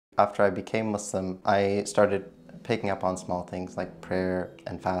After I became Muslim, I started picking up on small things like prayer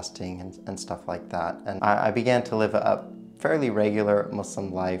and fasting and stuff like that. And I began to live a fairly regular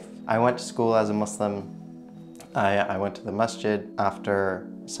Muslim life. I went to school as a Muslim. I went to the masjid. After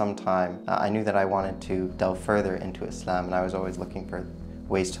some time, I knew that I wanted to delve further into Islam, and I was always looking for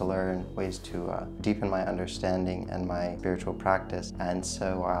ways to learn, ways to deepen my understanding and my spiritual practice. And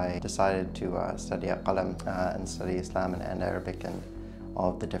so I decided to study at Qalam and study Islam and Arabic and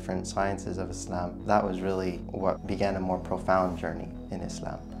all of the different sciences of Islam. That was really what began a more profound journey in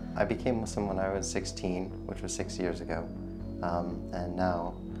Islam. I became Muslim when I was 16, which was 6 years ago, and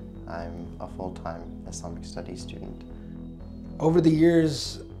now I'm a full-time Islamic studies student. Over the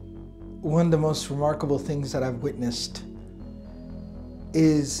years, one of the most remarkable things that I've witnessed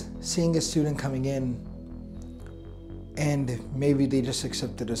is seeing a student coming in and maybe they just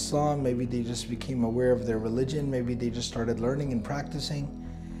accepted Islam, maybe they just became aware of their religion, maybe they just started learning and practicing,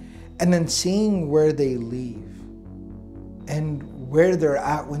 and then seeing where they leave and where they're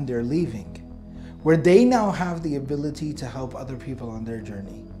at when they're leaving, where they now have the ability to help other people on their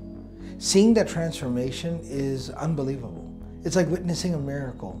journey. Seeing that transformation is unbelievable. It's like witnessing a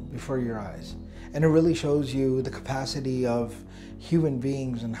miracle before your eyes. And it really shows you the capacity of human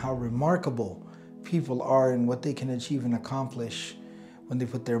beings and how remarkable people are and what they can achieve and accomplish when they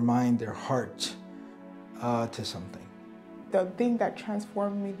put their mind, their heart to something. The thing that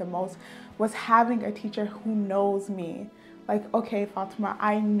transformed me the most was having a teacher who knows me. Like, okay, Fatima,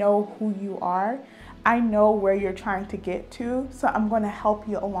 I know who you are. I know where you're trying to get to, so I'm going to help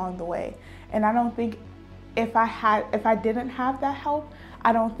you along the way. And I don't think if I didn't have that help,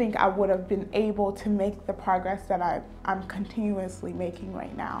 I don't think I would have been able to make the progress that I'm continuously making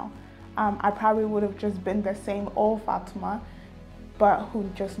right now. I probably would have just been the same old Fatima, but who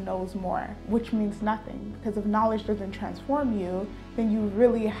just knows more, which means nothing. Because if knowledge doesn't transform you, then you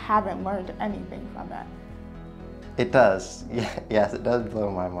really haven't learned anything from it. It does. Yes, it does blow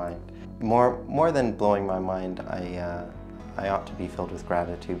my mind. More than blowing my mind, I ought to be filled with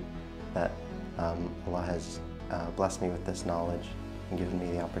gratitude that Allah has blessed me with this knowledge and given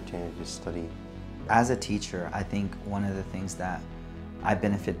me the opportunity to study. As a teacher, I think one of the things that I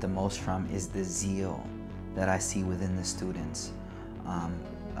benefit the most from is the zeal that I see within the students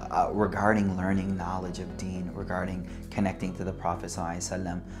regarding learning knowledge of Deen, regarding connecting to the Prophet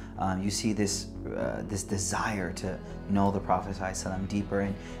ﷺ. You see this desire to know the Prophet ﷺ deeper,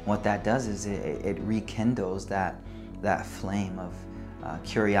 and what that does is it rekindles that flame of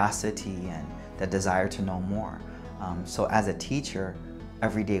curiosity and that desire to know more. So as a teacher,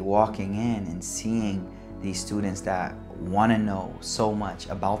 every day walking in and seeing these students that want to know so much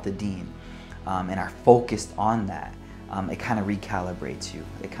about the Deen and are focused on that, it kind of recalibrates you.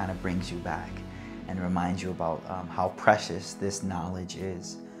 It kind of brings you back and reminds you about how precious this knowledge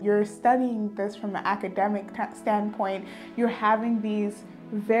is. You're studying this from an academic standpoint. You're having these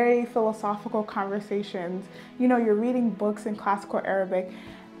very philosophical conversations. You know, you're reading books in classical Arabic.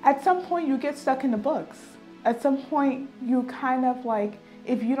 At some point, you get stuck in the books. At some point, you kind of like,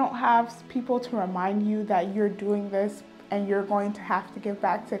 if you don't have people to remind you that you're doing this and you're going to have to give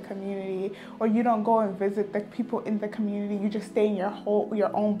back to the community, or you don't go and visit the people in the community, you just stay in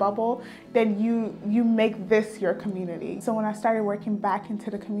your own bubble, then you make this your community. So when I started working back into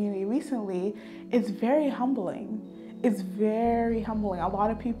the community recently, it's very humbling. It's very humbling. A lot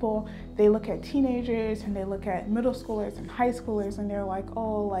of people, they look at teenagers and they look at middle schoolers and high schoolers and they're like,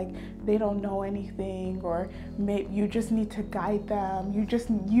 oh, like they don't know anything, or maybe you just need to guide them.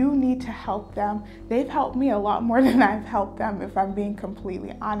 You need to help them. They've helped me a lot more than I've helped them, if I'm being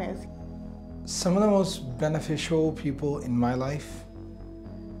completely honest. Some of the most beneficial people in my life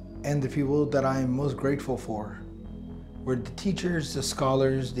and the people that I am most grateful for were the teachers, the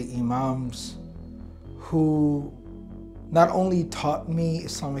scholars, the imams who not only taught me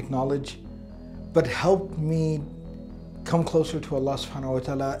Islamic knowledge, but helped me come closer to Allah subhanahu wa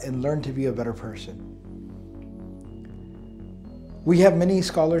ta'ala and learn to be a better person. We have many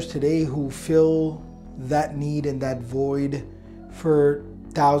scholars today who fill that need and that void for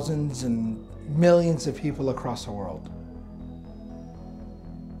thousands and millions of people across the world.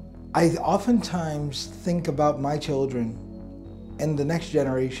 I oftentimes think about my children and the next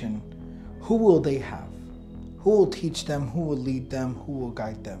generation. Who will they have? Who will teach them? Who will lead them? Who will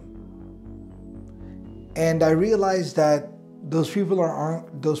guide them? And I realized that those people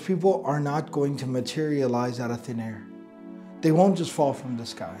are not going to materialize out of thin air. They won't just fall from the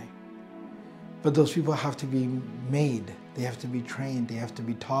sky. But those people have to be made. They have to be trained. They have to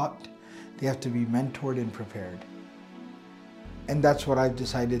be taught. They have to be mentored and prepared. And that's what I've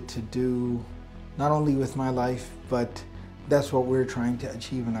decided to do, not only with my life, but That's what we're trying to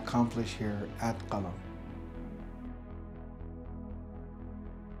achieve and accomplish here at Qalam.